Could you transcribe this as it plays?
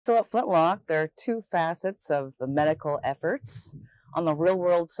So at Flintlock, there are two facets of the medical efforts. On the real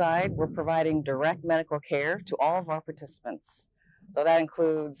world side, we're providing direct medical care to all of our participants. So that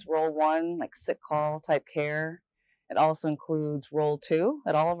includes role one, like sick call type care. It also includes role two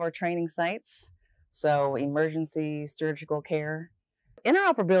at all of our training sites. So emergency surgical care.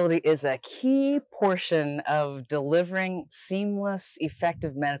 Interoperability is a key portion of delivering seamless,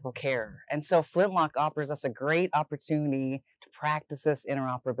 effective medical care. And so Flintlock offers us a great opportunity to practice this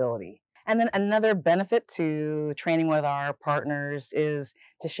interoperability. And then another benefit to training with our partners is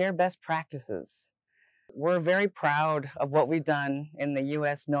to share best practices. We're very proud of what we've done in the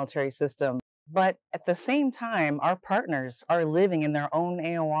US military system, but at the same time, our partners are living in their own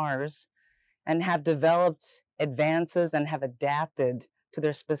AORs and have developed advances and have adapted to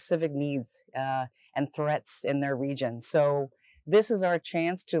their specific needs and threats in their region. So this is our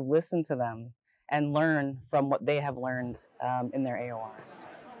chance to listen to them and learn from what they have learned in their AORs.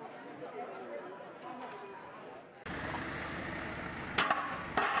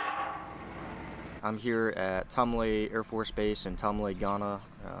 I'm here at Tamale Air Force Base in Tamale, Ghana,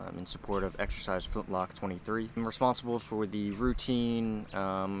 in support of Exercise Flintlock 23. I'm responsible for the routine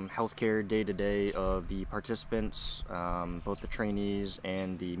healthcare day-to-day of the participants, both the trainees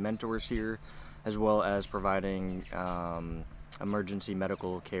and the mentors here, as well as providing emergency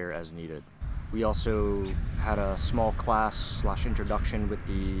medical care as needed. We also had a small class / introduction with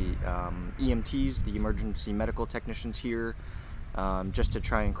the EMTs, the emergency medical technicians here, just to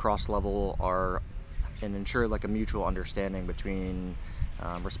try and cross-level and ensure like a mutual understanding between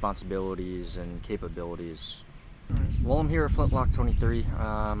responsibilities and capabilities. While I'm here at Flintlock 23,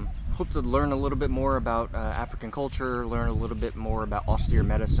 hope to learn a little bit more about African culture, learn a little bit more about austere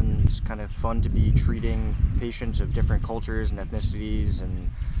medicine. It's kind of fun to be treating patients of different cultures and ethnicities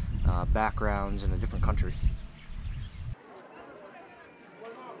and backgrounds in a different country.